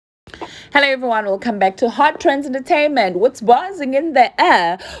Hello everyone, welcome back to Hot Trends Entertainment. What's buzzing in the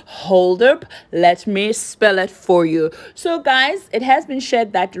air? Hold up, let me spell it for you. So guys, it has been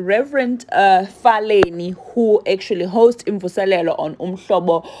shared that Reverend Faleni, who actually hosts Imvuselelo on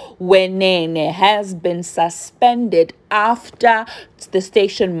Umhlobo Wenene, has been suspended after the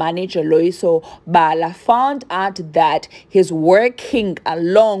station manager Loyiso Bala found out that he's working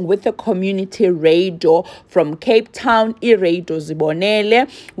along with the community radio from Cape Town, Radio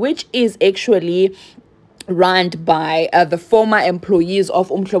Zibonele, which is actually run by the former employees of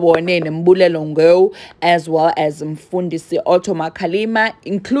Umhlobo Wenene, as well as Mfundisi Kalima,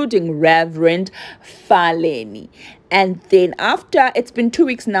 including Reverend Faleni. And then after, it's been 2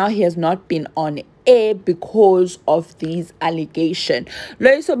 weeks now, he has not been on air because of these allegations.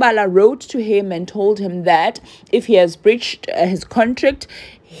 Loyiso Bala wrote to him and told him that if he has breached his contract,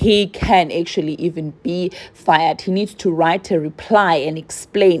 he can actually even be fired. He needs to write a reply and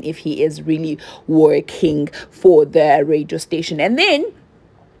explain if he is really working for the radio station. And then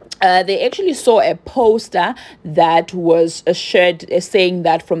they actually saw a poster that was shared saying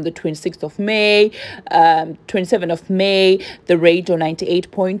that from the 26th of May, 27th of May, the Radio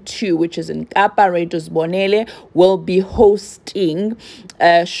 98.2, which is in Kapa, Radio Zibonele, will be hosting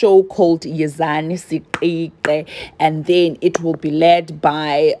a show called Yezani Siqike, and then it will be led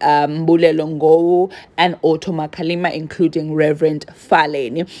by Mbulelo and Kalima, including Reverend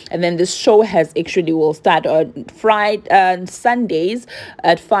Faleni. And then this show will start on Sundays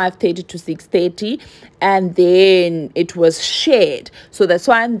at 5:30 to 6:30, and then it was shared. So that's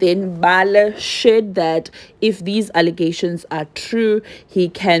why then Bala shared that if these allegations are true, he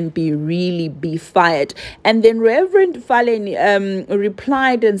can be fired. And then Reverend Faleni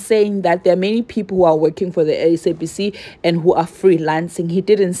replied and saying that there are many people who are working for the SABC and who are freelancing. He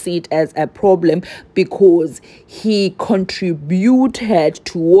didn't see it as a problem because he contributed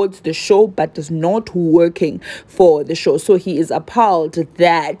towards the show but is not working for the show. So he is appalled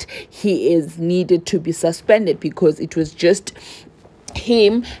that he is needed to be suspended because it was just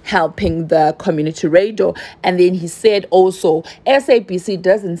him helping the community radio. And then he said also SABC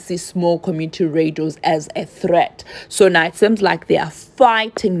doesn't see small community radios as a threat. So now it seems like they are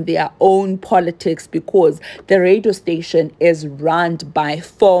fighting their own politics because the radio station is run by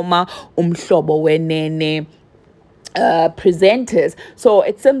former Umhlobo Wenene presenters. So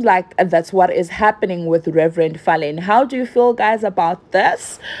it seems like that's what is happening with Reverend Faleni. How do you feel, guys, about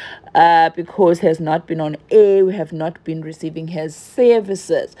this? Because he has not been on air, we have not been receiving his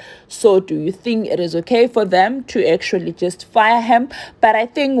services. So do you think it is okay for them to actually just fire him? But I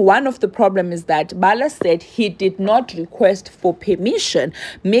think one of the problem is that Bala said he did not request for permission.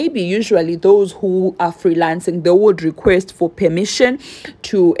 Maybe usually those who are freelancing, they would request for permission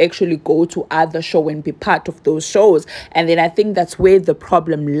to actually go to other show and be part of those shows. And then I think that's where the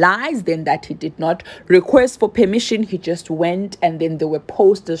problem lies, then, that he did not request for permission. He just went, and then there were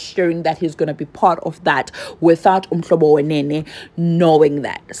posters that he's going to be part of that without Umhlobo Wenene knowing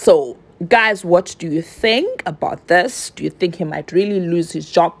that. So guys, what do you think about this? Do you think he might really lose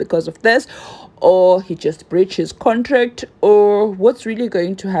his job because of this, or he just breached his contract, or what's really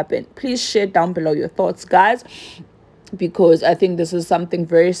going to happen? Please share down below your thoughts, guys, because I think this is something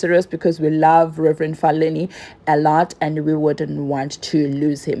very serious, because we love Reverend Faleni a lot and we wouldn't want to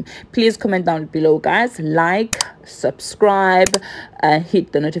lose him. Please comment down below, guys, like, subscribe, and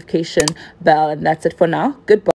hit the notification bell. And that's it for now. Goodbye.